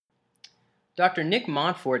Dr. Nick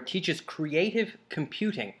Montfort teaches creative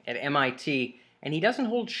computing at MIT, and he doesn't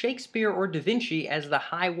hold Shakespeare or Da Vinci as the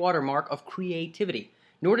high watermark of creativity,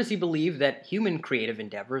 nor does he believe that human creative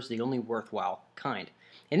endeavor is the only worthwhile kind.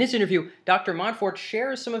 In this interview, Dr. Montfort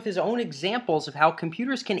shares some of his own examples of how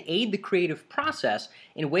computers can aid the creative process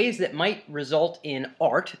in ways that might result in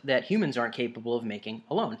art that humans aren't capable of making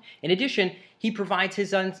alone. In addition, he provides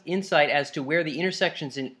his insight as to where the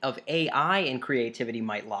intersections of AI and creativity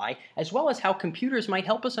might lie, as well as how computers might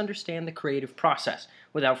help us understand the creative process.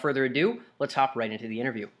 Without further ado, let's hop right into the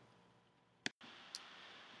interview.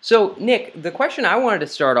 So, Nick, the question I wanted to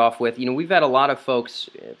start off with, we've had a lot of folks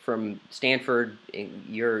from Stanford,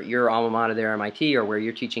 your alma mater there, MIT, or where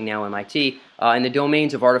you're teaching now, MIT, in the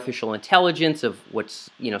domains of artificial intelligence, of what's,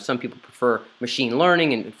 some people prefer machine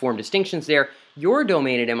learning and form distinctions there. Your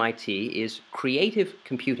domain at MIT is creative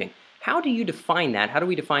computing. How do you define that? How do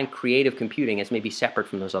we define creative computing as maybe separate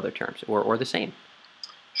from those other terms, or the same?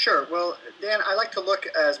 Sure. Well, Dan, I like to look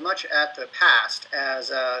as much at the past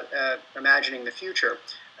as imagining the future.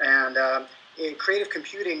 And creative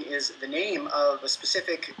computing is the name of a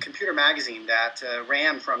specific computer magazine that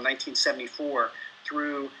ran from 1974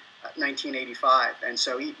 through 1985. And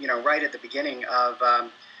so, right at the beginning of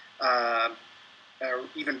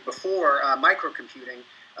even before microcomputing,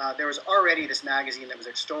 there was already this magazine that was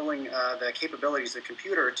extolling the capabilities of the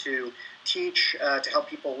computer to teach, to help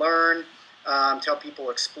people learn, to help people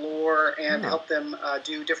explore, and help them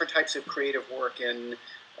do different types of creative work in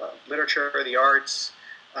literature, the arts,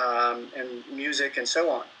 and music, and so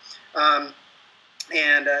on.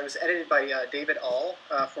 And it was edited by David Ahl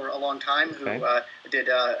for a long time, who did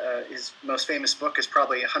his most famous book is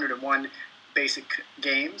probably 101 Basic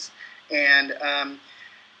Games. And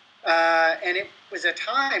it was a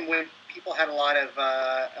time when people had a lot of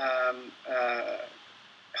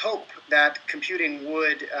hope that computing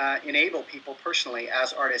would enable people personally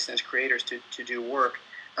as artists and as creators to do work.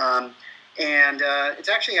 And it's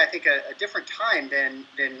actually, I think, a different time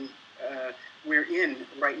than we're in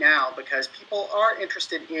right now, because people are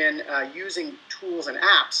interested in using tools and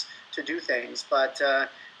apps to do things, but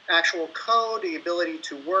actual code, the ability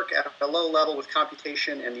to work at a low level with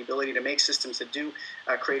computation, and the ability to make systems that do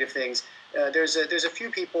creative things, there's a few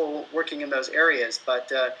people working in those areas,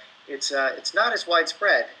 but it's not as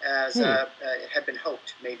widespread as it had been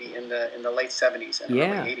hoped, maybe in the late 70s and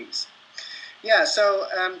early 80s. Yeah, so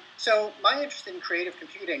my interest in creative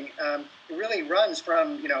computing really runs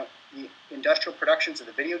from the industrial productions of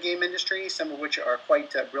the video game industry, some of which are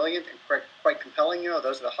quite brilliant and quite compelling.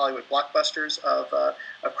 Those are the Hollywood blockbusters of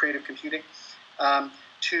creative computing,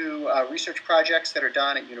 to research projects that are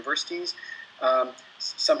done at universities.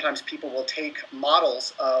 Sometimes people will take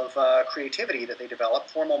models of creativity that they develop,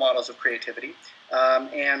 formal models of creativity,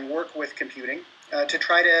 and work with computing to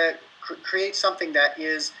try to create something that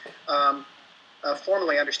is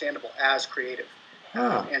formally understandable as creative.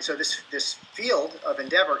 And so this field of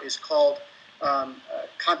endeavor is called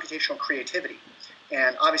computational creativity.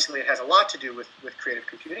 And obviously it has a lot to do with creative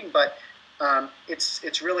computing, but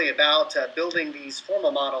it's really about building these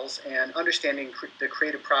formal models and understanding the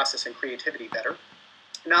creative process and creativity better,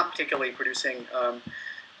 not particularly producing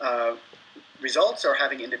results or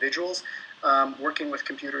having individuals working with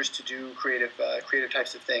computers to do creative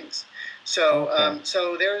types of things. So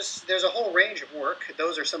so there's a whole range of work.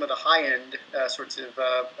 Those are some of the high-end sorts of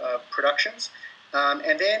productions.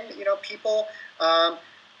 And then people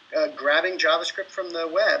grabbing JavaScript from the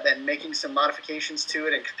web and making some modifications to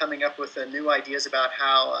it and coming up with new ideas about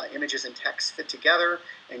how images and text fit together,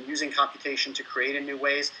 and using computation to create in new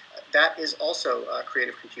ways. That is also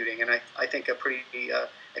creative computing, and I think a pretty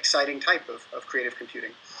exciting type of creative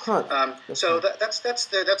computing. So that's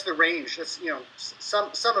the range. That's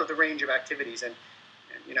some of the range of activities, and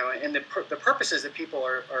the purposes that people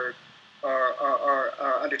are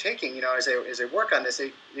undertaking. As they work on this,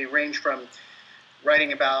 they range from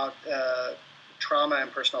writing about trauma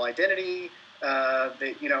and personal identity,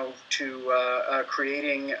 to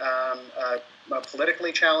creating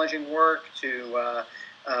politically challenging work, to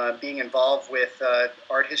being involved with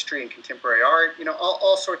art history and contemporary art,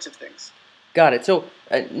 all sorts of things. Got it. So,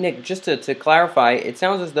 Nick, just to clarify, it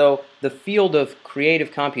sounds as though the field of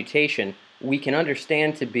creative computation we can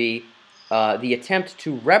understand to be the attempt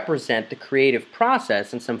to represent the creative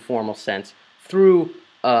process in some formal sense through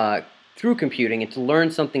computing, and to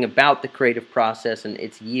learn something about the creative process and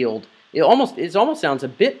its yield. It almost sounds a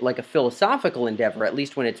bit like a philosophical endeavor, at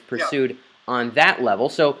least when it's pursued on that level.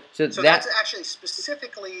 So that's actually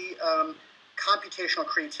specifically computational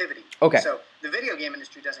creativity. Okay. So the video game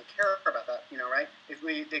industry doesn't care about that, right? If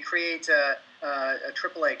they create a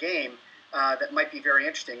AAA game, that might be very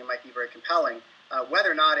interesting and might be very compelling.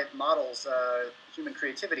 Whether or not it models human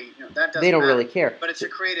creativity, that doesn't They don't matter. really care. But it's a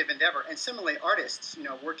creative endeavor. And similarly, artists,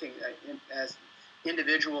 working as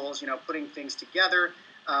individuals, putting things together,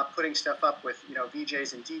 putting stuff up with,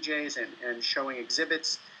 VJs and DJs and showing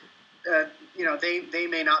exhibits. They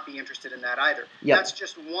may not be interested in that either. Yep. That's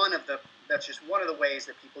just one of the ways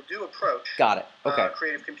that people do approach. Got it. Okay.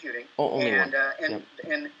 Creative computing. Only and one.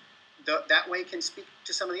 And that way can speak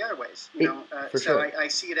to some of the other ways. For so sure. I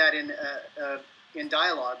see that in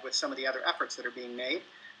dialogue with some of the other efforts that are being made.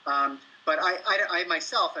 But I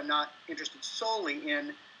myself am not interested solely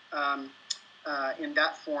in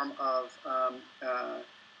that form of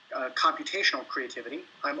computational creativity.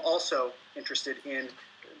 I'm also interested in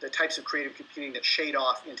the types of creative computing that shade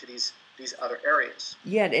off into these other areas.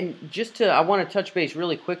 Yeah, and I want to touch base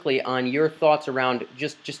really quickly on your thoughts around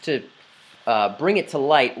just to bring it to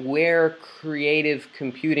light where creative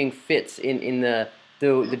computing fits in the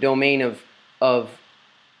domain of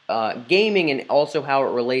gaming, and also how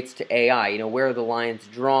it relates to AI. Where are the lines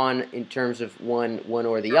drawn in terms of one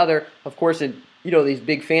or the other? Of course, in these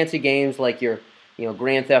big fancy games like your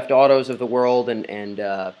Grand Theft Autos of the world and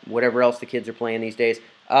whatever else the kids are playing these days.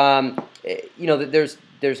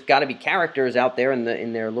 There's got to be characters out there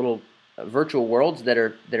in their little virtual worlds that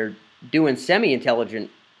are doing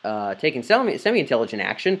semi-intelligent, taking semi-intelligent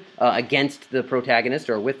action against the protagonist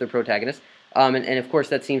or with the protagonist. And of course,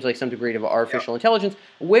 that seems like some degree of artificial intelligence.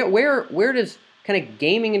 Where does kind of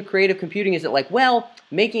gaming and creative computing, is it like, well,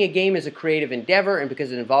 making a game is a creative endeavor, and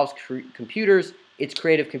because it involves computers, it's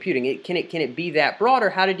creative computing? Can it be that broad, or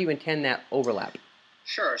how did you intend that overlap?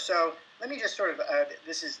 Sure. So let me just sort of,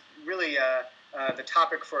 this is really the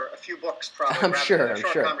topic for a few books, probably, rather than a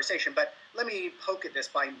short conversation. But let me poke at this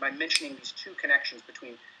by mentioning these two connections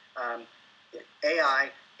between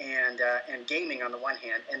AI and gaming on the one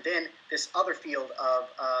hand, and then this other field of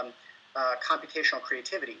computational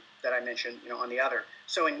creativity that I mentioned, on the other.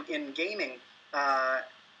 So in gaming,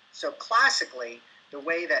 so classically, the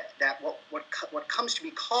way that what comes to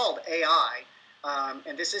be called AI,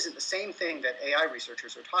 and this isn't the same thing that AI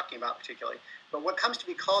researchers are talking about particularly, but what comes to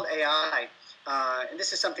be called AI, and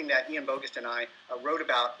this is something that Ian Bogost and I wrote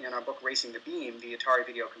about in our book Racing the Beam, the Atari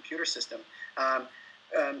Video Computer System.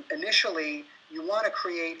 Initially, you want to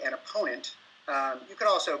create an opponent. You could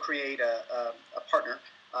also create a partner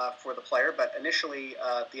for the player, but initially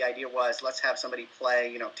the idea was, let's have somebody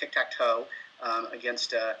play, tic-tac-toe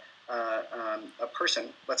against a person.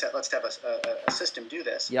 Let's have a system do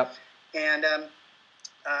this. Yep. And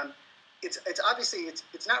it's obviously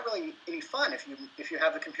it's not really any fun if you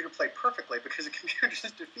have the computer play perfectly, because the computer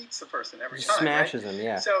just defeats the person every time. Smashes right? them.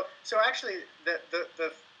 Yeah. So actually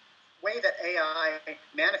the way that AI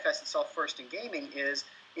manifests itself first in gaming is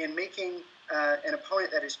in making an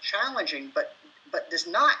opponent that is challenging, but does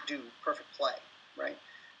not do perfect play, right?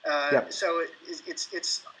 Yep. So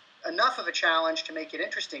it's enough of a challenge to make it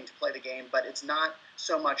interesting to play the game, but it's not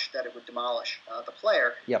so much that it would demolish the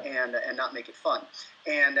player. Yep. and not make it fun.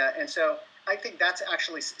 And so I think that's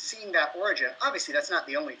actually seeing that origin. Obviously, that's not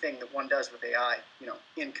the only thing that one does with AI,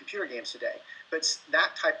 in computer games today. But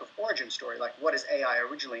that type of origin story, like what does AI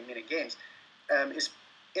originally mean in games, is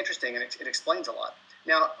interesting, and it explains a lot.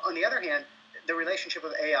 Now, on the other hand, the relationship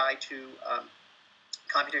of AI to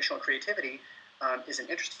computational creativity is an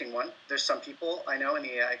interesting one. There's some people I know in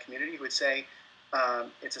the AI community who would say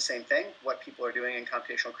it's the same thing. What people are doing in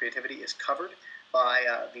computational creativity is covered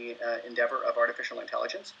by the endeavor of artificial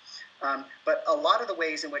intelligence. But a lot of the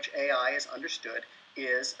ways in which AI is understood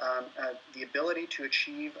is the ability to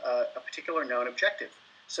achieve a particular known objective.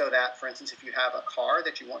 So that, for instance, if you have a car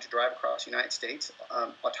that you want to drive across the United States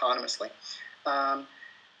autonomously,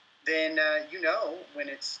 then when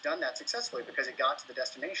it's done that successfully because it got to the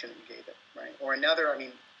destination that you gave it, right? Or another,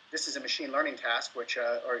 this is a machine learning task, or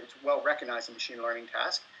it's well recognized a machine learning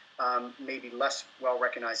task, maybe less well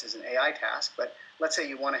recognized as an AI task, but let's say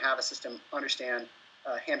you want to have a system understand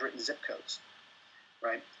handwritten zip codes,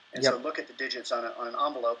 right? And Yep. So look at the digits on an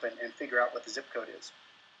envelope and figure out what the zip code is.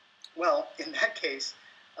 Well, in that case,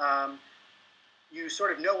 you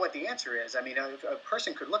sort of know what the answer is. If a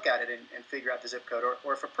person could look at it and figure out the zip code,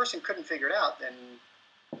 or if a person couldn't figure it out, then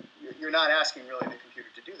you're not asking really the computer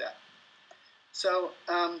to do that. So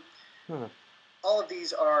all of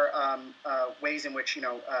these are ways in which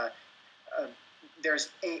there's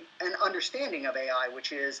an understanding of AI,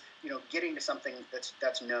 which is getting to something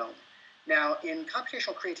that's known. Now, in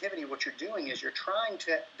computational creativity, what you're doing is you're trying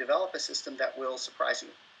to develop a system that will surprise you.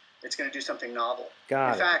 It's going to do something novel. In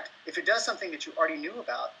fact, if it does something that you already knew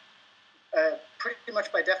about, pretty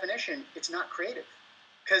much by definition, it's not creative.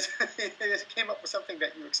 because it came up with something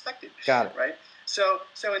that you expected, Got it. right? So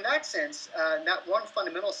in that sense, that one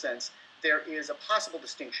fundamental sense, there is a possible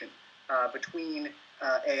distinction between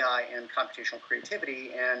AI and computational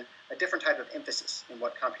creativity, and a different type of emphasis in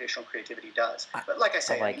what computational creativity does. But like I I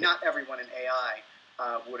say, like it. not everyone in AI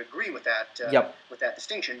would agree Yep. with that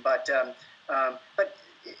distinction, but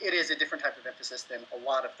it is a different type of emphasis than a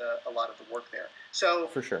lot of the work there. So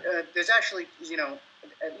For sure. there's actually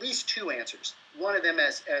at least two answers. One of them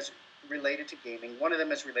as related to gaming. One of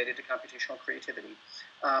them is related to computational creativity.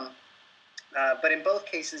 But in both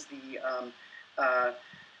cases,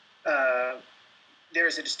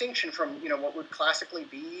 there's a distinction from what would classically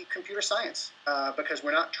be computer science, because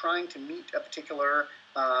we're not trying to meet a particular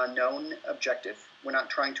known objective. We're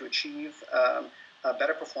not trying to achieve a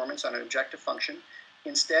better performance on an objective function.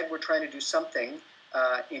 Instead, we're trying to do something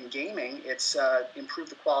in gaming. It's improve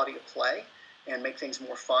the quality of play and make things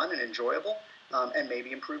more fun and enjoyable, and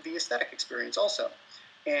maybe improve the aesthetic experience also.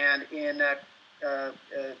 And in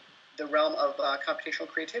the realm of computational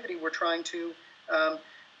creativity, we're trying to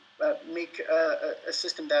make a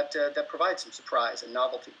system that provides some surprise and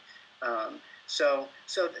novelty. So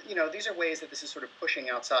these are ways that this is sort of pushing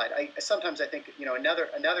outside. Sometimes I think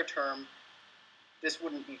another term. This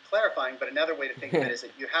wouldn't be clarifying, but another way to think of it is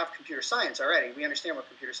that you have computer science already. We understand what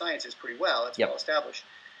computer science is pretty well. It's well established.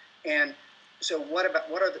 And so what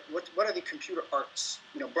are the computer arts?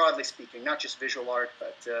 Broadly speaking, not just visual art,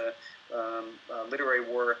 but literary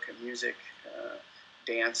work, music,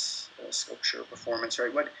 dance, sculpture, performance.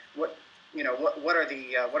 Right? What are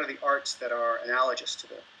the arts that are analogous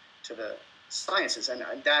to the sciences? And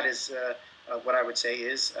that is what I would say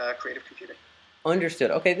is creative computing. Understood.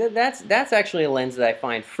 Okay, that's actually a lens that I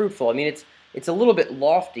find fruitful. I mean, it's a little bit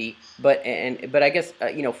lofty, but I guess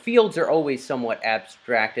fields are always somewhat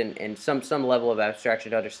abstract and some level of abstraction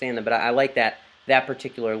to understand them. But I like that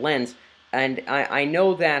particular lens, and I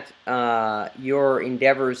know that your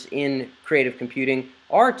endeavors in creative computing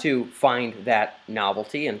are to find that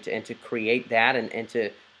novelty and to create that and to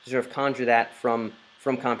sort of conjure that from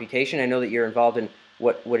computation. I know that you're involved in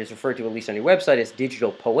what is referred to, at least on your website, as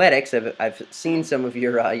digital poetics. I've seen some of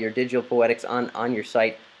your digital poetics on your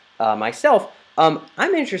site myself. I'm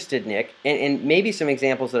interested, Nick, and maybe some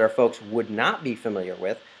examples that our folks would not be familiar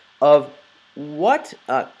with, of what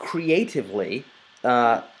creatively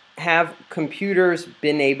have computers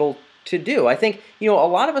been able to do. I think a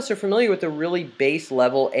lot of us are familiar with the really base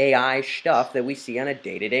level AI stuff that we see on a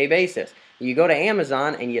day-to-day basis. You go to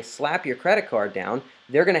Amazon and you slap your credit card down,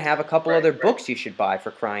 they're going to have a couple other books you should buy,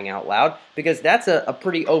 for crying out loud, because that's a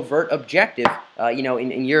pretty overt objective.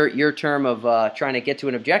 In your term of trying to get to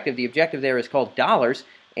an objective, the objective there is called dollars.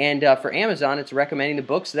 And for Amazon, it's recommending the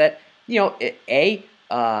books that you're going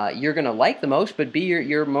to like the most, but B,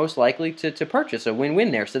 you're most likely to purchase. A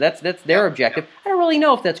win-win there. So that's their objective. I don't really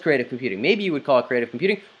know if that's creative computing. Maybe you would call it creative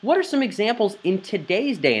computing. What are some examples in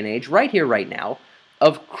today's day and age, right here, right now,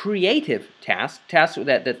 of creative tasks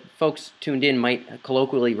that folks tuned in might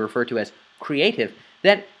colloquially refer to as creative,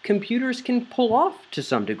 that computers can pull off to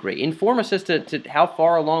some degree? Inform us as to how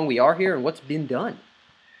far along we are here and what's been done.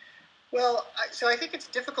 Well, so I think it's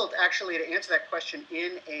difficult actually to answer that question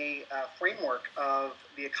in a framework of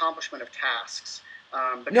the accomplishment of tasks.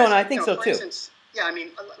 Because, no, I think so for too. Instance, yeah, I mean,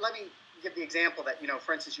 let me give the example that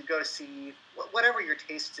for instance, you go to see whatever your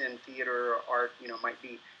tastes in theater or art might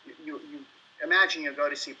be. You imagine you go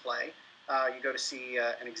to see a play, you go to see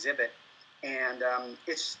an exhibit, and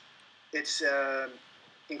it's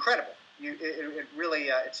incredible. It really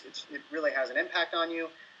has an impact on you.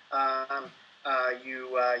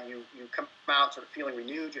 You come out sort of feeling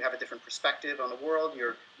renewed. You have a different perspective on the world.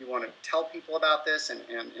 You want to tell people about this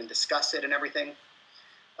and discuss it and everything.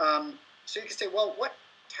 So you can say, well, what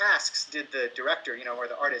tasks did the director, or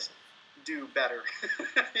the artist do better,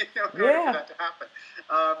 in order for that to happen?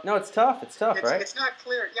 No, it's tough. It's tough, right? It's not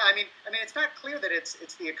clear. Yeah, I mean, it's not clear that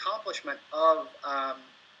it's the accomplishment of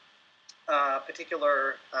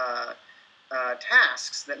particular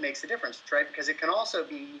tasks that makes the difference, right? Because it can also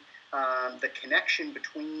be the connection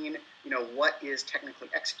between what is technically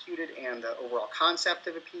executed and the overall concept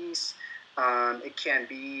of a piece. It can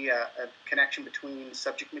be a connection between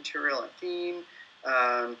subject material and theme.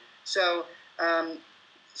 So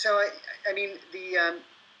I mean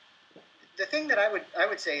the thing that I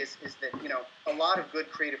would say is that a lot of good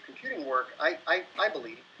creative computing work I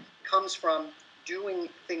believe comes from doing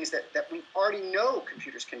things that we already know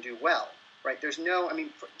computers can do well, right? There's no, I mean,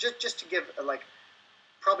 just to give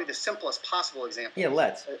probably the simplest possible example. Yeah,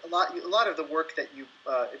 let's. A lot of the work that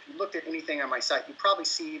if you looked at anything on my site, you probably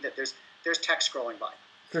see that there's text scrolling by.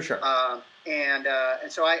 For sure. And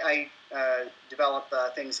so I develop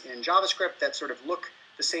things in JavaScript that sort of look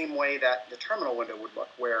the same way that the terminal window would look,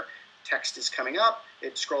 where text is coming up,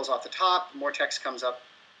 it scrolls off the top, more text comes up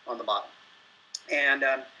on the bottom. And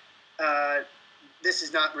this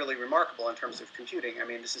is not really remarkable in terms of computing. I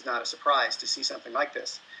mean, this is not a surprise to see something like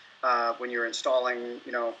this when you're installing,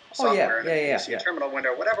 software. You see a terminal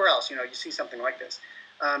window, whatever else, you see something like this.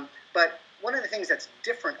 But one of the things that's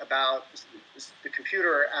different about the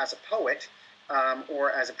computer as a poet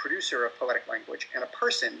or as a producer of poetic language and a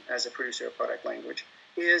person as a producer of poetic language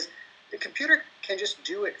is the computer can just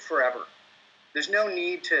do it forever. There's no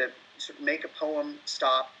need to sort of make a poem,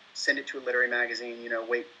 stop, send it to a literary magazine,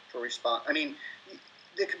 wait for a response. I mean,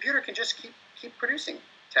 the computer can just keep producing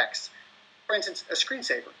text. For instance, a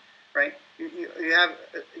screensaver, right? You have,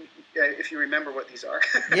 if you remember what these are.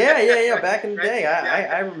 Yeah. Back in the day, Yeah.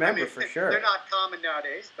 I remember for sure. They're not common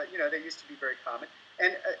nowadays, but they used to be very common.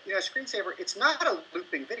 And a screensaver, it's not a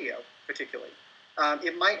looping video particularly.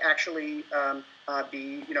 It might actually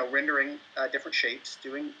be rendering different shapes,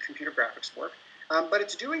 doing computer graphics work, but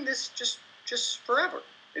it's doing this just forever.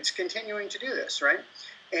 It's continuing to do this, right?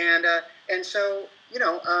 And so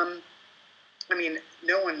I mean,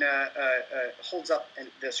 no one holds up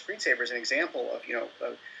the screensaver as an example of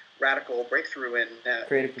a radical breakthrough in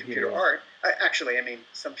creative computer art. Actually, I mean,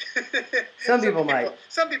 some people might.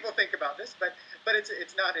 Some people think about this, but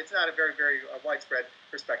it's not a very very widespread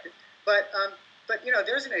perspective. But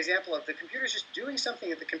there's an example of the computer's just doing something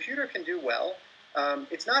that the computer can do well.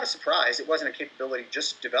 It's not a surprise. It wasn't a capability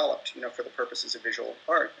just developed, for the purposes of visual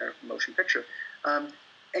art or motion picture.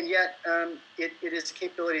 And yet, it is a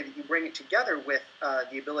capability that you bring it together with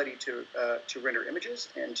the ability to render images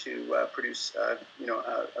and to produce, a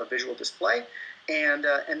visual display, and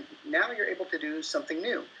now you're able to do something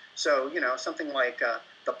new. So, something like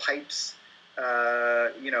the pipes,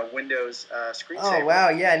 Windows screensaver. Oh wow,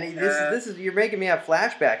 yeah. And this is you're making me have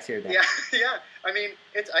flashbacks here. Then. Yeah. I mean,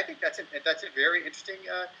 I think that's a very interesting.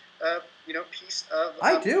 Piece of.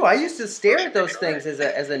 I do. I used to stare at those things as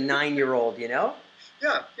a 9-year-old. Yeah.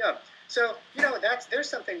 So there's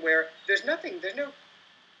something where there's no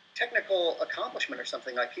technical accomplishment or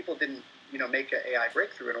something, like people didn't make an AI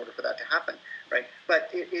breakthrough in order for that to happen, right? But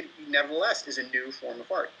it nevertheless is a new form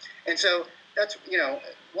of art, and so that's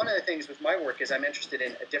one of the things with my work is I'm interested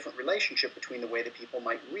in a different relationship between the way that people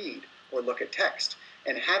might read or look at text,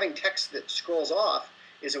 and having text that scrolls off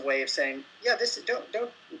is a way of saying,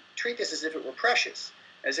 don't treat this as if it were precious,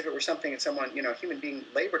 as if it were something that someone human being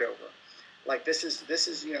labored over. Like this is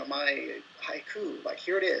my haiku. Like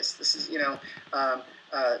here it is. This is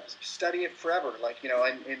study it forever. Like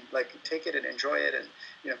and like take it and enjoy it. And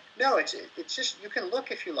no, it's just you can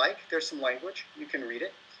look if you like. There's some language. You can read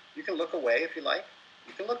it. You can look away if you like.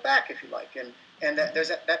 You can look back if you like. And there's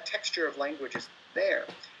that texture of language is there.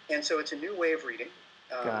 And so it's a new way of reading.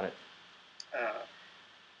 Got it.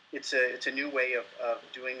 It's a new way of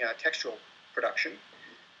doing textual production.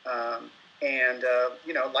 And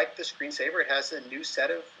like the screensaver, it has a new set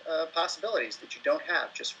of possibilities that you don't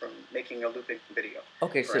have just from making a looping video.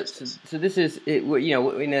 Okay, so this is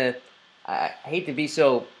I hate to be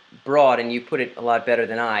so broad, and you put it a lot better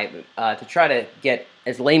than I. To try to get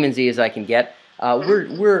as laymansy as I can get,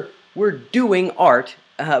 we're doing art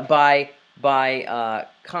by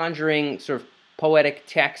conjuring sort of poetic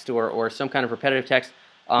text or some kind of repetitive text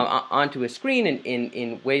onto a screen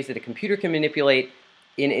in ways that a computer can manipulate.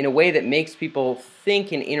 In a way that makes people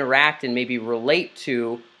think and interact and maybe relate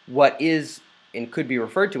to what is and could be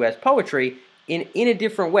referred to as poetry in a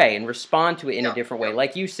different way and respond to it in a different way.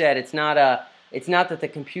 Like you said, it's not that the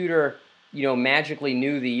computer magically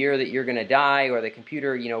knew the year that you're going to die, or the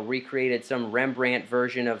computer recreated some Rembrandt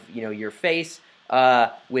version of your face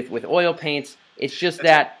with oil paints. It's just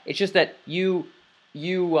that you'll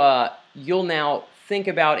now think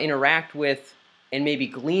about, interact with, and maybe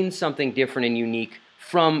glean something different and unique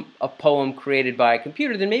from a poem created by a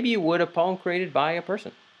computer than maybe you would a poem created by a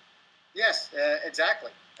person. Yes,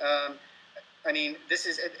 exactly. I mean,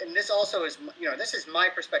 this also is, this is my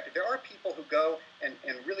perspective. There are people who go and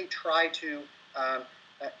really try to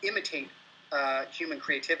imitate human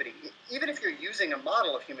creativity. Even if you're using a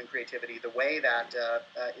model of human creativity, the way that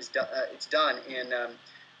it's done in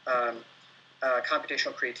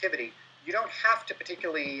computational creativity, you don't have to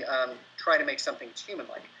particularly try to make something that's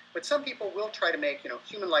human-like. But some people will try to make,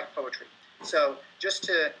 human-like poetry. So just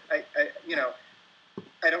to, I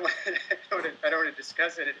don't want to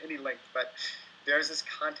discuss it at any length, but there's this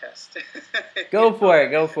contest. Go for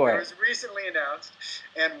it. It was recently announced,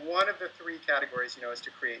 and one of the 3 categories, is to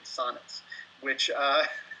create sonnets, which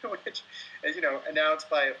which is, announced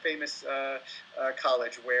by a famous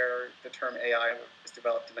college where the term AI was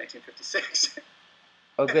developed in 1956.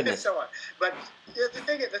 Oh And goodness. so on. But the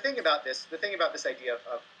thing about this idea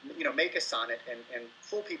of make a sonnet and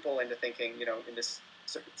fool people into thinking, in this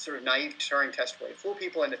sort of naive Turing test way, fool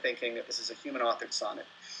people into thinking that this is a human authored sonnet,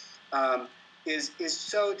 um, is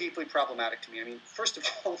so deeply problematic to me. I mean, first of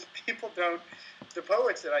all, the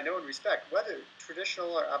poets that I know and respect, whether traditional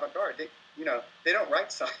or avant-garde, they don't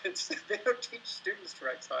write sonnets. They don't teach students to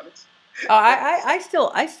write sonnets. I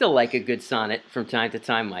still like a good sonnet from time to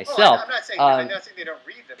time Oh, myself. I'm not saying they don't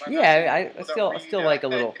read them. I'm not saying Yeah, people I don't still read, still like a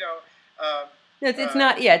little. um, It's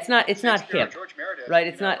not. Yeah, it's not Shakespeare or hip, George Meredith, right?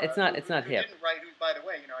 It's not who hip. didn't write. Who, by the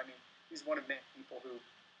way, I mean, he's one of many people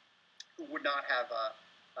who would not have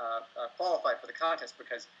qualified for the contest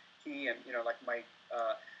because he and like my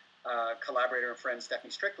collaborator and friend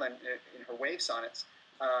Stephanie Strickland in her Wave sonnets,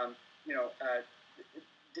 um, you know, uh,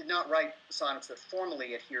 did not write sonnets that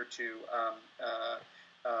formally adhere to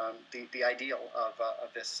the ideal of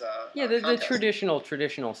this Yeah, the contest.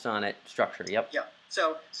 traditional sonnet structure. Yep. Yeah.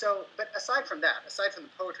 But aside from that, aside from the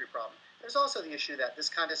poetry problem, there's also the issue that this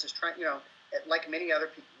contest is trying, like many other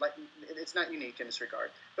people, like it's not unique in this regard,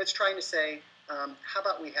 but it's trying to say, how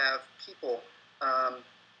about we have people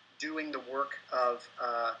doing the work of,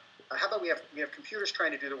 how about we have computers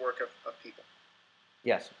trying to do the work of people?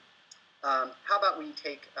 Yes. How about we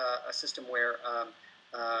take a system where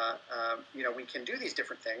we can do these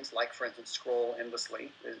different things, like for instance, scroll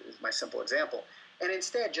endlessly is my simple example, and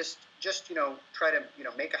instead just try to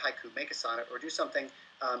make a haiku, make a sonnet, or do something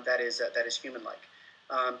that is human-like.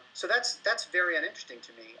 So that's very uninteresting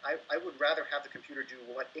to me. I would rather have the computer do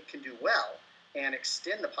what it can do well and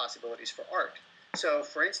extend the possibilities for art. So,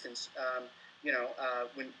 for instance,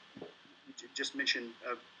 when you just mentioned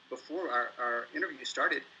before our interview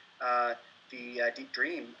started, the Deep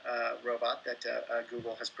Dream robot that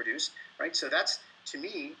Google has produced, right? So that's, to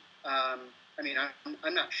me, I mean,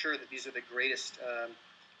 I'm not sure that these are the greatest,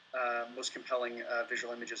 most compelling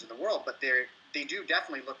visual images in the world, but they do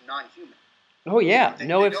definitely look non-human. Oh yeah,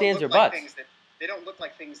 no They ifs, don't ands, look or like buts. things that they don't look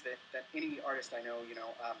like things that any artist I know,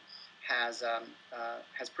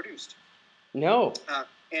 has produced. No.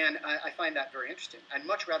 And I find that very interesting. I'd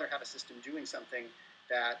much rather have a system doing something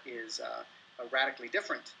that is radically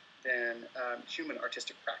different than human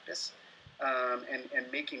artistic practice,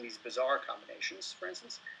 and making these bizarre combinations, for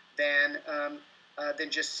instance, than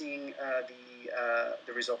just seeing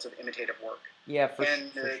the results of imitative work. Yeah,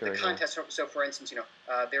 And for the sure. Yeah. contest. So, for instance,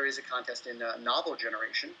 there is a contest in novel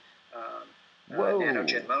generation, Whoa.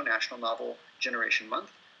 NaNoGenMo, National Novel Generation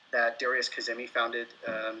Month, that Darius Kazemi founded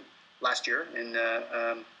last year. And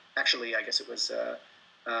actually, I guess it was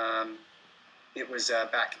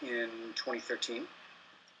back in 2013,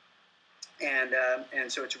 and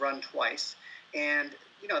so it's run twice. And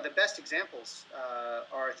the best examples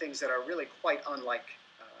are things that are really quite unlike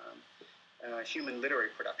human literary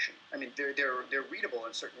production. I mean, they're readable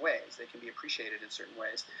in certain ways. They can be appreciated in certain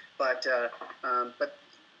ways, but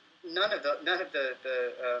none of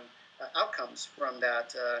the outcomes from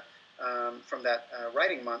that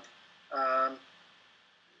writing month are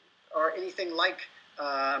anything like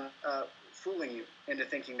fooling you into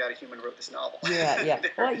thinking that a human wrote this novel. Yeah, yeah.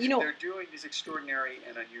 Well, they're doing these extraordinary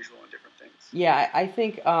and unusual and different things. yeah, I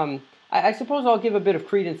think I suppose I'll give a bit of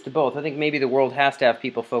credence to both. I think maybe the world has to have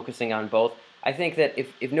people focusing on both. I think that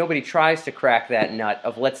if nobody tries to crack that nut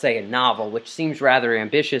of, let's say, a novel, which seems rather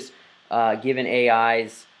ambitious given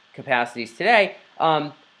AI's capacities today,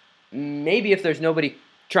 maybe if there's nobody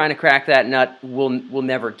trying to crack that nut, we'll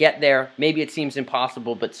never get there. Maybe it seems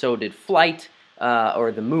impossible, but so did flight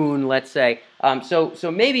or the moon, let's say.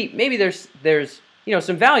 So maybe there's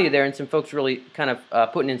some value there, and some folks really kind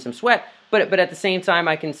of putting in some sweat. But at the same time,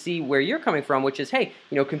 I can see where you're coming from, which is, hey,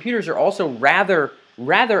 computers are also rather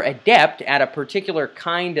adept at a particular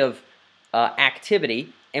kind of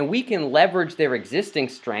activity, and we can leverage their existing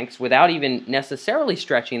strengths without even necessarily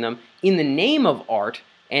stretching them in the name of art,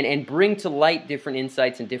 and bring to light different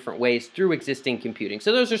insights in different ways through existing computing.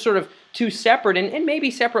 So those are sort of two separate and maybe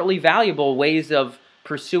separately valuable ways of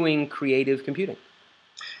pursuing creative computing.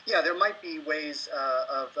 Yeah, there might be ways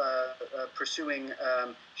of pursuing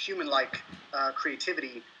human-like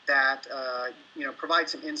creativity that provide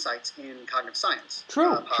some insights in cognitive science.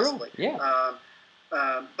 Possibly. True, yeah.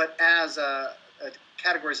 But as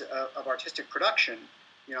categories of artistic production,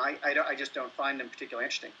 I just don't find them particularly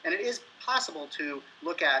interesting. And it is possible to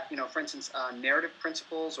look at, for instance, narrative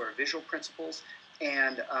principles or visual principles,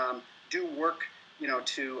 and do work,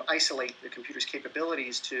 to isolate the computer's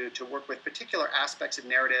capabilities to work with particular aspects of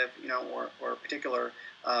narrative, or particular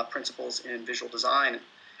principles in visual design.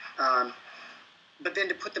 Um, but then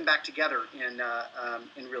to put them back together in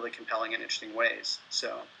really compelling and interesting ways.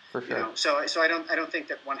 So For sure. So I don't think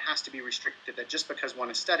that one has to be restricted. That just because one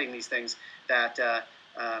is studying these things, that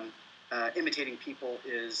imitating people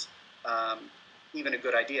is even a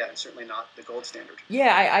good idea, and certainly not the gold standard.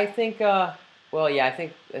 Yeah, I think. Well, yeah, I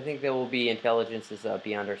think there will be intelligences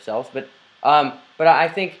beyond ourselves, but I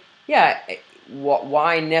think, yeah.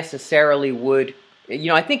 Why necessarily would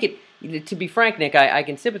I think it? To be frank, Nick, I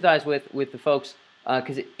can sympathize with the folks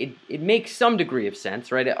because it makes some degree of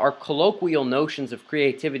sense, right? Our colloquial notions of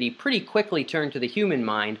creativity pretty quickly turn to the human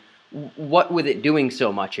mind. What with it doing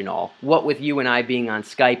so much and all? What with you and I being on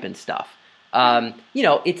Skype and stuff?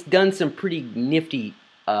 It's done some pretty nifty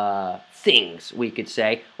things, we could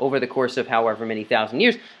say, over the course of however many thousand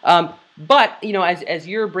years. But as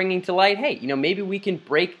you're bringing to light, hey, maybe we can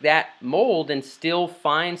break that mold and still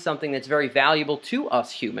find something that's very valuable to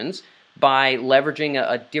us humans by leveraging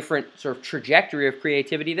a different sort of trajectory of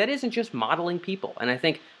creativity that isn't just modeling people. And I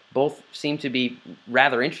think both seem to be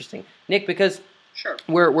rather interesting, Nick, because sure,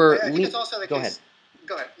 we're I think it's also the go case. ahead.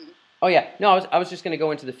 Go ahead. Oh yeah, no, I was just going to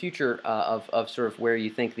go into the future of sort of where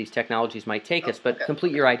you think these technologies might take us, but Okay.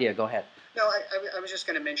 complete your idea. Go ahead. No, I was just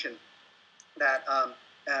going to mention that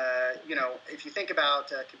if you think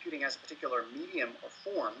about computing as a particular medium or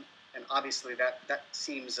form, and obviously that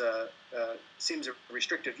seems a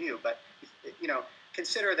restrictive view, but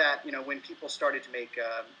consider that when people started to make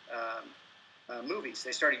movies,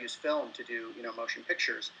 they started to use film to do motion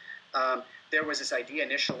pictures. There was this idea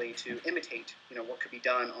initially to imitate what could be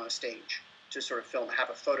done on a stage, to sort of have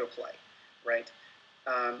a photo play, right?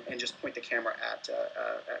 And just point the camera at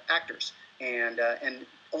actors. And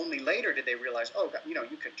only later did they realize,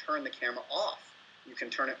 you can turn the camera off. You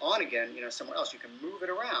can turn it on again, somewhere else. You can move it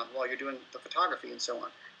around while you're doing the photography and so on,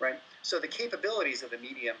 right? So the capabilities of the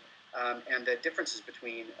medium and the differences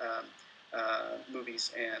between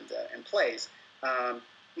movies and plays,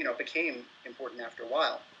 became important after a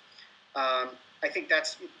while. I think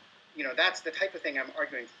that's the type of thing I'm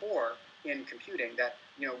arguing for in computing, that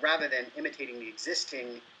rather than imitating the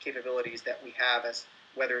existing capabilities that we have, as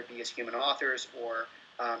whether it be as human authors or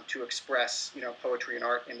to express poetry and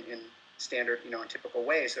art in standard and typical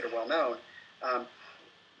ways that are well known,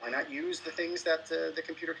 why not use the things that the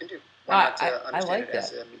computer can do? Why not understand like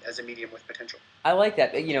it as a medium with potential? I like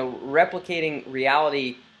that. Replicating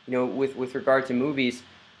reality, with regard to movies,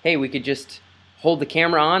 hey, we could just hold the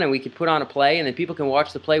camera on and we could put on a play, and then people can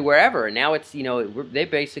watch the play wherever. And now it's they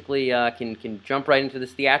basically can jump right into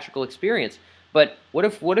this theatrical experience. But what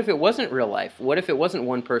if it wasn't real life? What if it wasn't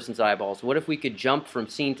one person's eyeballs? What if we could jump from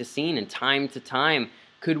scene to scene and time to time?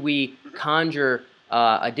 Could we conjure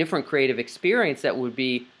a different creative experience that would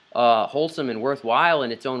be wholesome and worthwhile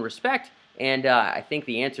in its own respect? And I think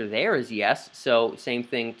the answer there is yes. So same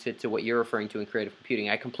thing to what you're referring to in creative computing.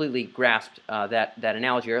 I completely grasped that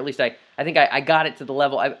analogy, or at least I think I got it to the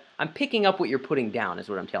level. I'm picking up what you're putting down, is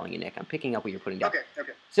what I'm telling you, Nick. I'm picking up what you're putting down.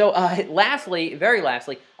 Okay. So very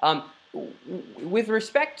lastly, with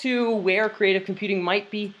respect to where creative computing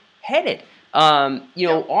might be headed,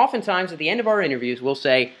 oftentimes at the end of our interviews, we'll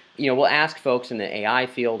say, we'll ask folks in the AI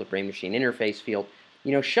field, the brain-machine interface field,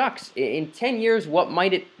 shucks, in 10 years, what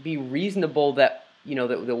might it be reasonable that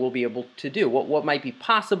we'll be able to do? What might be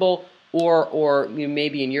possible, or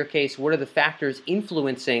maybe in your case, what are the factors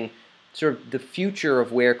influencing sort of the future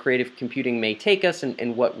of where creative computing may take us,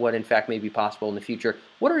 and what in fact may be possible in the future?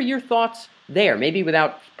 What are your thoughts there? Maybe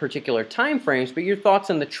without particular time frames, but your thoughts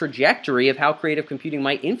on the trajectory of how creative computing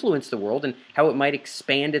might influence the world and how it might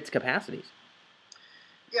expand its capacities.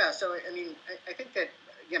 Yeah, so I think that,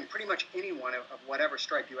 again, pretty much anyone of whatever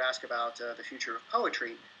stripe you ask about the future of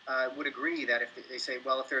poetry would agree that if they say,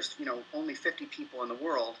 well, if there's only 50 people in the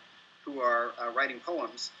world who are writing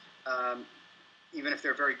poems, even if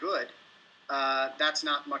they're very good, that's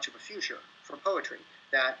not much of a future for poetry.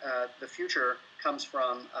 That the future comes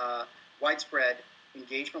from widespread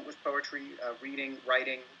engagement with poetry, reading,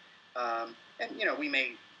 writing, and we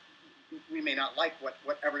may not like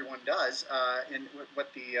what everyone does and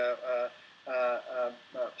what the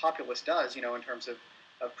populace does, in terms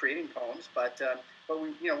of creating poems, but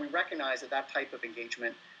we recognize that type of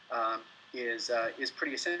engagement is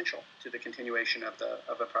pretty essential to the continuation of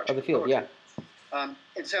the project of the field, yeah.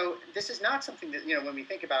 And so this is not something that when we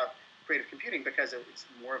think about creative computing, because it's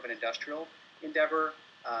more of an industrial endeavor,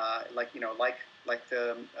 like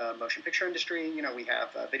the motion picture industry. We have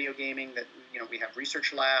video gaming, that we have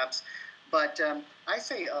research labs. But I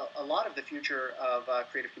say a lot of the future of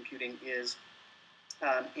creative computing is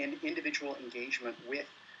in individual engagement with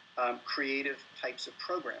creative types of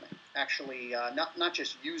programming. Actually, not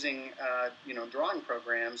just using drawing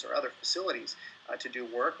programs or other facilities to do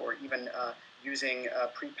work, or even using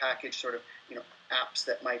prepackaged sort of apps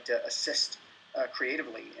that might assist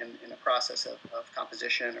creatively in the process of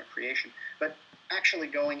composition or creation, but actually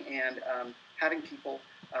going and having people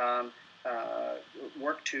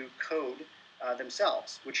work to code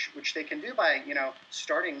themselves, which they can do by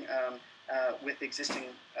starting with existing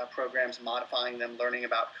programs, modifying them, learning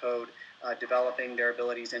about code, developing their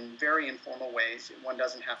abilities in very informal ways. One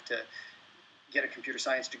doesn't have to get a computer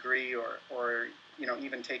science degree or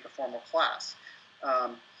even take a formal class.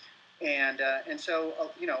 And so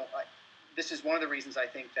this is one of the reasons I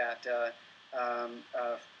think that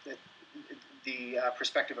the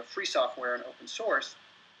perspective of free software and open source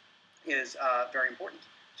is very important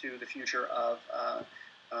to the future of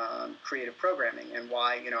creative programming, and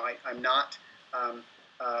why I'm not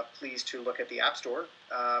pleased to look at the App Store,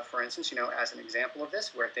 for instance, as an example of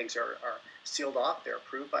this, where things are sealed off, they're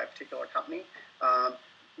approved by a particular company.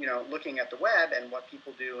 Looking at the web and what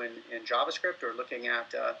people do in JavaScript, or looking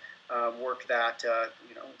at work that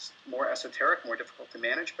is more esoteric, more difficult to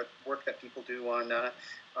manage, but work that people do on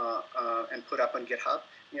and put up on GitHub,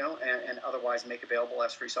 and otherwise make available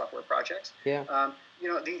as free software projects. Yeah.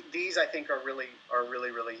 These I think are really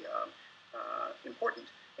important.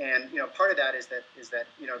 And part of that is that that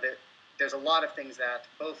there's a lot of things that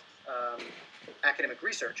both academic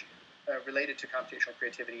research related to computational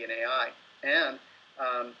creativity and AI, and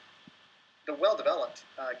the well-developed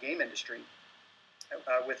game industry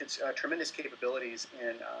with its tremendous capabilities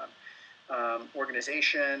in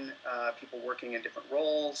organization, people working in different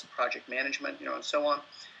roles, project management, and so on.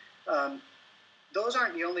 Those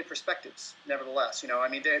aren't the only perspectives. Nevertheless,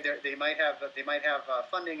 they might have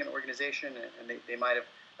funding and organization, and they might have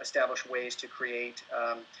established ways to create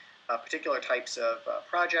particular types of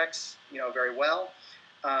projects, very well.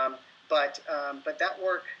 But that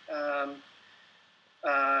work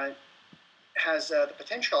has the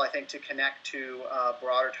potential, I think, to connect to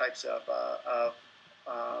broader types of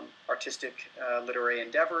artistic literary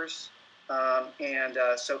endeavors.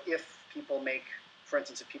 So if people make, for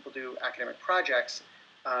instance, if people do academic projects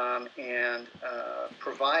and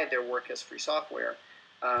provide their work as free software,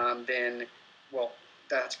 then, well,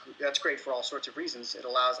 that's great for all sorts of reasons. It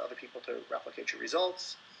allows other people to replicate your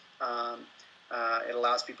results. It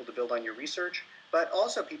allows people to build on your research. But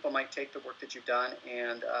also people might take the work that you've done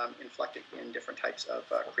and inflect it in different types of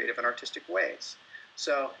creative and artistic ways.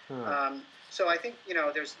 So I think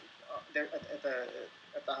there's at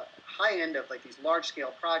the high end of like these large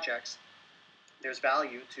scale projects, there's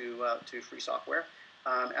value to free software.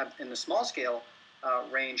 In the small scale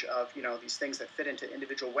range of these things that fit into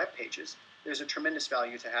individual web pages, there's a tremendous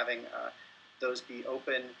value to having those be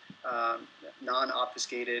open,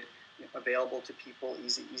 non-obfuscated, available to people,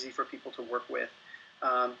 easy for people to work with.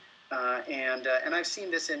 And I've seen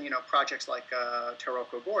this in projects like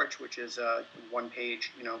Taroko Gorge, which is a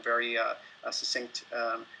one-page, very succinct,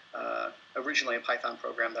 originally a Python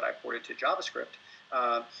program that I ported to JavaScript,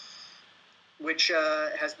 which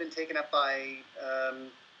has been taken up by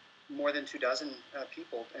more than 24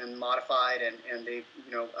 people and modified, and they've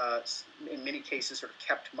in many cases sort of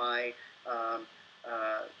kept my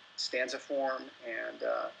stanza form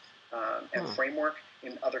and framework.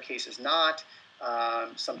 In other cases, not.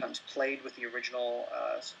 Sometimes played with the original,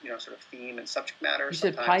 sort of theme and subject matter. You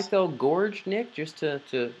said Python Gorge, Nick, just to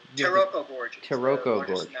Taroko Gorge. Taroko Gorge,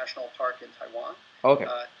 largest national park in Taiwan. Okay.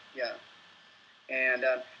 Yeah,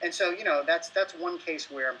 and so that's one case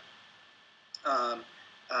where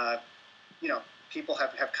people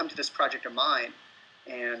have come to this project of mine,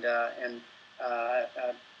 and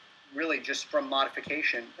really just from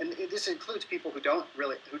modification, and this includes people who don't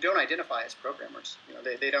identify as programmers.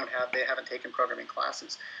 They haven't taken programming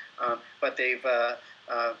classes, but they've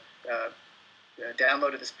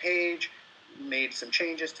downloaded this page, made some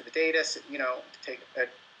changes to the data,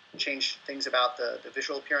 changed things about the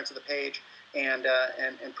visual appearance of the page, and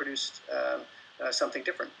produced something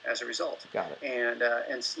different as a result. Got it.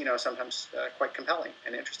 And sometimes quite compelling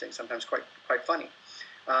and interesting, sometimes quite funny.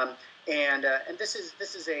 And this is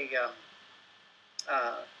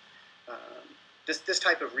this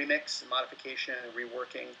type of remix, modification, and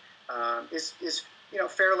reworking is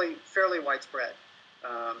fairly widespread.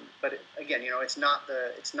 But again, it's not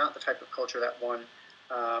the type of culture that one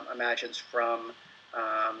imagines from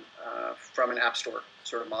an app store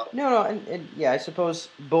sort of model. No, and yeah, I suppose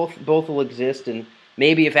both will exist, and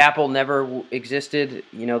maybe if Apple never existed,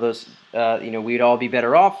 those, we'd all be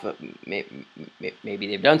better off. Maybe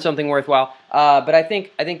they've done something worthwhile. But I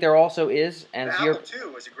think there also is, and Apple II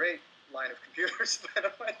was a great line of computing. computers, by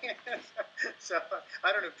the way. So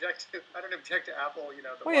I don't object to Apple. The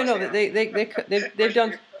Oh yeah, no, Wozniak they've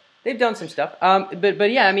pushing done it. some stuff.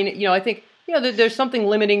 But yeah, I mean, I think there's something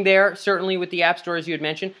limiting there. Certainly with the app store, as you had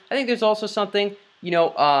mentioned. I think there's also something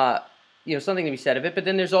something to be said of it. But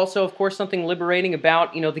then there's also, of course, something liberating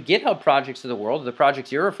about the GitHub projects of the world, the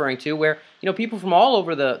projects you're referring to, where people from all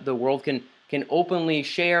over the world can openly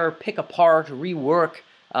share, pick apart, rework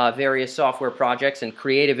various software projects and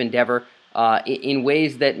creative endeavor in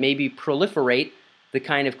ways that maybe proliferate the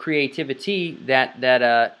kind of creativity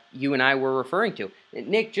that you and I were referring to.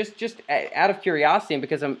 Nick, just out of curiosity, and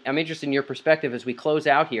because I'm interested in your perspective as we close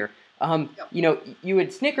out here, you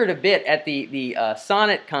had snickered a bit at the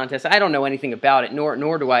sonnet contest. I don't know anything about it,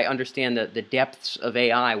 nor do I understand the depths of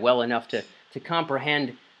AI well enough to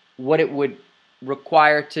comprehend what it would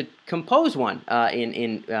require to compose one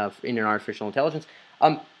in an artificial intelligence.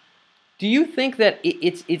 Do you think that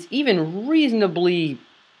it's even reasonably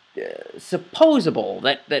supposable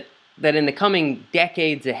that in the coming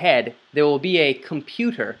decades ahead there will be a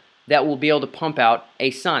computer that will be able to pump out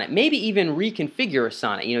a sonnet, maybe even reconfigure a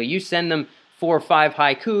sonnet? You send them 4 or 5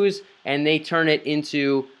 haikus, and they turn it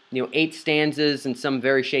into 8 stanzas in some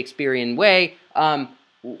very Shakespearean way.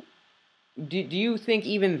 Do you think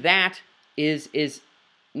even that is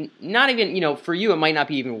not even, for you it might not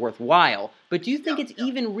be even worthwhile, but do you think it's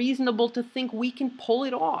even reasonable to think we can pull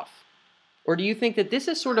it off? Or do you think that this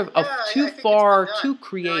is sort of too far, too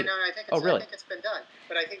creative? No, I think really? I think it's been done.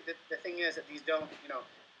 But I think that the thing is that these don't,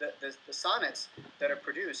 the sonnets that are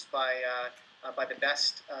produced by the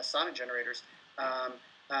best sonnet generators,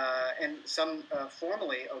 and some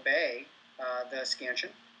formally obey the scansion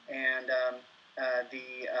and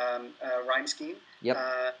the rhyme scheme. Yep.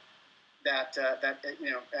 That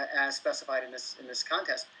as specified in this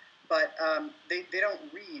contest, but they don't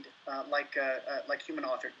read like human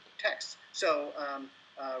authored texts. So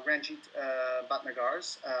Ranjit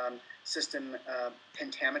Bhatnagar's system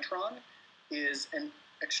Pentametron is an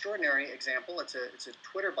extraordinary example. It's a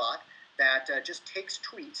Twitter bot that just takes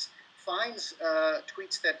tweets, finds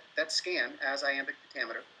tweets that scan as iambic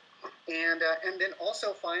pentameter, and then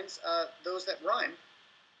also finds those that rhyme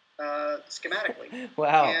schematically.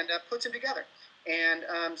 Wow. And puts them together. And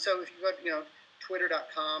so if you go to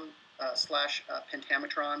twitter.com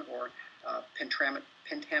 /pentametron or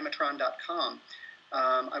pentametron.com,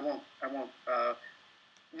 I won't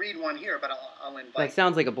read one here, but I'll invite. That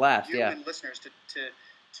sounds like a blast. You yeah. and listeners to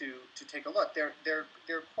take a look. They're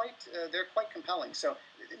quite compelling. So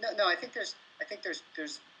no, I think there's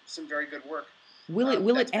some very good work.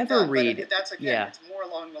 Will it ever read? But that's again, it's more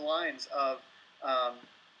along the lines of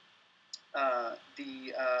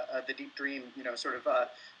the Deep Dream, sort of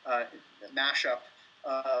mashup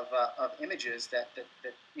of images that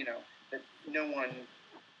no one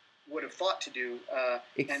would have thought to do,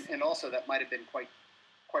 and also that might have been quite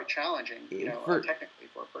challenging, technically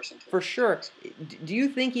for a person to. For sure. Do you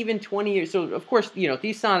think even 20 years? So of course,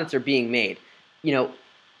 these sonnets are being made. In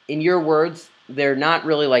your words, they're not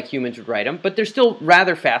really like humans would write them, but they're still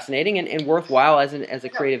rather fascinating and worthwhile as a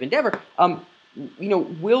creative endeavor.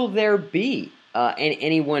 Will there be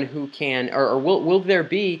anyone who can, or will there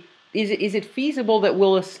be? Is it feasible that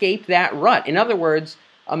we'll escape that rut? In other words,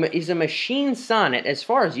 is a machine sonnet, as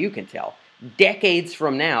far as you can tell, decades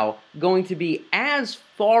from now, going to be as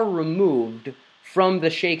far removed from the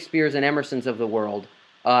Shakespeares and Emersons of the world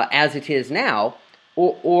as it is now,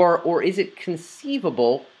 or is it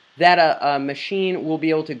conceivable that a machine will be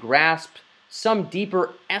able to grasp some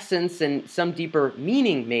deeper essence and some deeper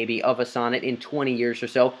meaning, maybe, of a sonnet in 20 years or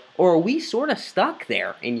so? Or are we sort of stuck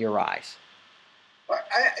there in your eyes?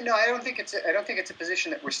 No, I don't think it's a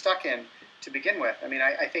position that we're stuck in to begin with. I mean,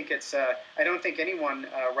 I think it's. I don't think anyone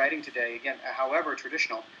writing today, again, however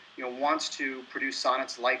traditional, wants to produce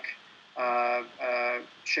sonnets like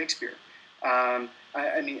Shakespeare. I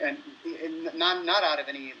mean, and not out of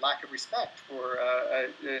any lack of respect for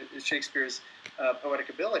Shakespeare's poetic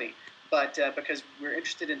ability, but because we're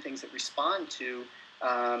interested in things that respond to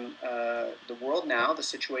the world now, the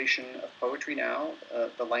situation of poetry now,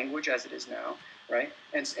 the language as it is now, right?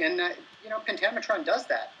 And Pentametron does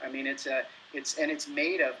that. I mean, it's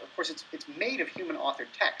made of course, it's made of human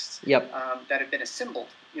authored texts. Yep. That have been assembled,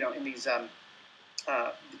 in these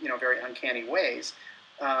very uncanny ways.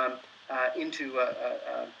 Into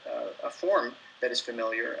a form that is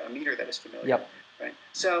familiar, a meter that is familiar. Yep. Right.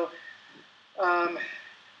 So,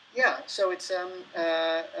 So it's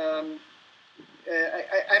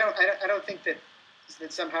I don't think that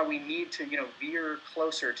somehow we need to veer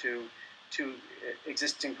closer to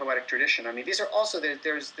existing poetic tradition. I mean, these are also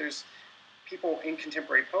there's people in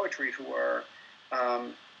contemporary poetry who are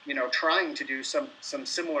trying to do some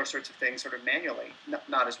similar sorts of things sort of manually,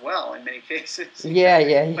 not as well in many cases.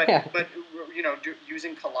 Yeah. But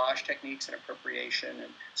using collage techniques and appropriation,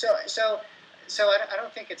 and so I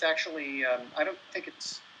don't think it's actually I don't think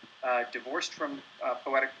it's divorced from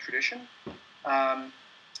poetic tradition.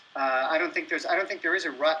 I don't think there is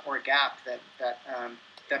a rut or a gap that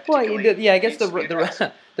particularly. I guess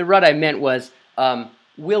the rut I meant was,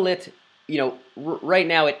 will it? Right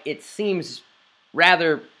now it seems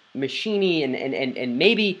rather machiny and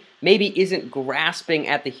maybe isn't grasping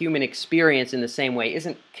at the human experience in the same way,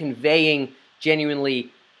 isn't conveying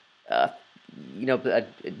genuinely, a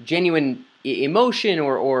genuine emotion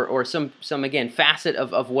or some again facet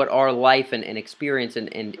of what our life and experience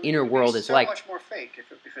and inner world is like. So much more fake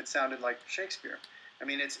if it sounded like Shakespeare. I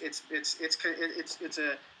mean, it's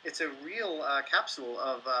a real capsule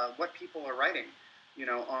of what people are writing,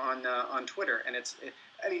 on Twitter, and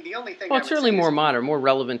the only thing. Well, it's certainly more modern, more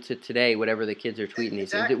relevant to today, whatever the kids are tweeting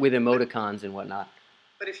these days, with emoticons and whatnot.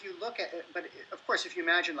 But if you look at it, of course, if you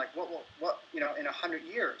imagine like what in 100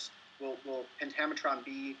 years will Pentametron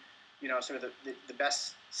be, sort of the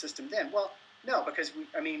best system then? Well, no, because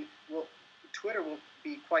Twitter will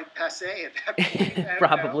be quite passé at that point.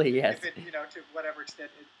 Probably, yes. If it, to whatever extent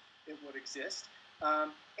it would exist.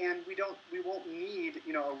 And we won't need,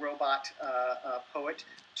 a robot poet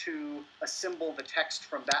to assemble the text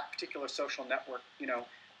from that particular social network, to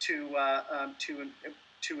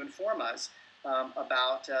inform us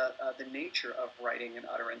about the nature of writing and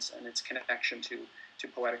utterance and its connection to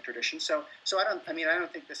poetic tradition. So I don't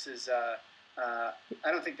think this is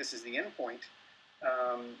the end point.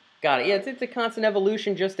 Got it. Yeah, it's a constant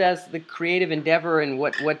evolution, just as the creative endeavor and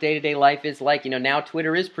what day-to-day life is like. Now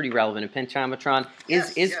Twitter is pretty relevant, and Pentametron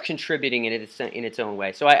is contributing in its own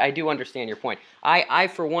way. So I do understand your point. I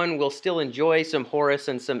for one will still enjoy some Horace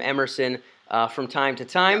and some Emerson from time to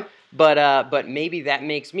time, but maybe that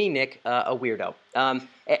makes me, Nick, a weirdo. On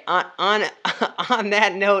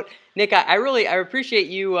that note, Nick, I appreciate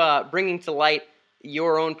you bringing to light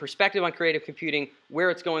your own perspective on creative computing,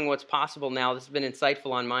 where it's going, what's possible now. This has been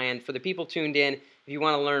insightful on my end. For the people tuned in, if you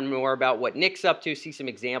want to learn more about what Nick's up to, see some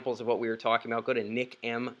examples of what we were talking about, go to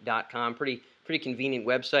nickm.com. Pretty convenient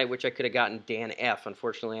website, which I could have gotten Dan F.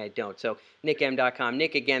 Unfortunately, I don't. So nickm.com.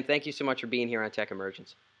 Nick, again, thank you so much for being here on Tech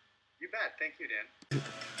Emergence. You bet. Thank you, Dan.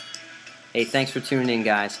 Hey, thanks for tuning in,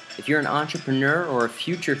 guys. If you're an entrepreneur or a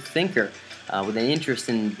future thinker with an interest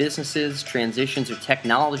in businesses, transitions, or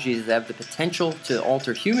technologies that have the potential to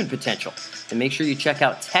alter human potential, then make sure you check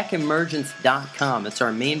out techemergence.com. It's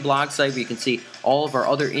our main blog site where you can see all of our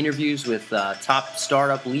other interviews with top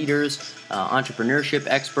startup leaders, entrepreneurship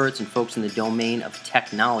experts, and folks in the domain of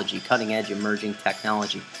technology, cutting-edge emerging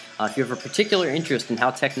technology. If you have a particular interest in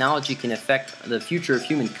how technology can affect the future of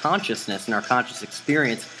human consciousness and our conscious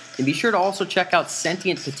experience, then be sure to also check out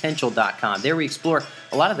sentientpotential.com. There we explore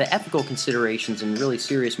a lot of the ethical considerations and really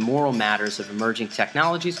serious moral matters of emerging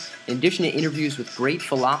technologies, in addition to interviews with great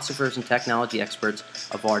philosophers and technology experts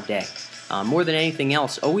of our day. More than anything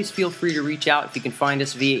else, always feel free to reach out. If you can find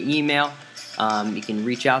us via email, you can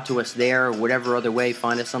reach out to us there, or whatever other way.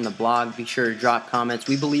 Find us on the blog. Be sure to drop comments.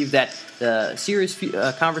 We believe that the serious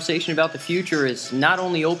conversation about the future is not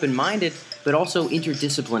only open-minded, but also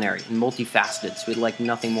interdisciplinary and multifaceted. So we'd like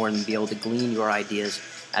nothing more than to be able to glean your ideas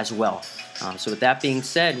as well. So with that being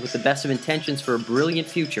said, with the best of intentions for a brilliant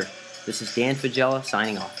future, this is Dan Faggella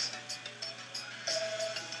signing off.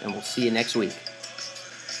 And we'll see you next week.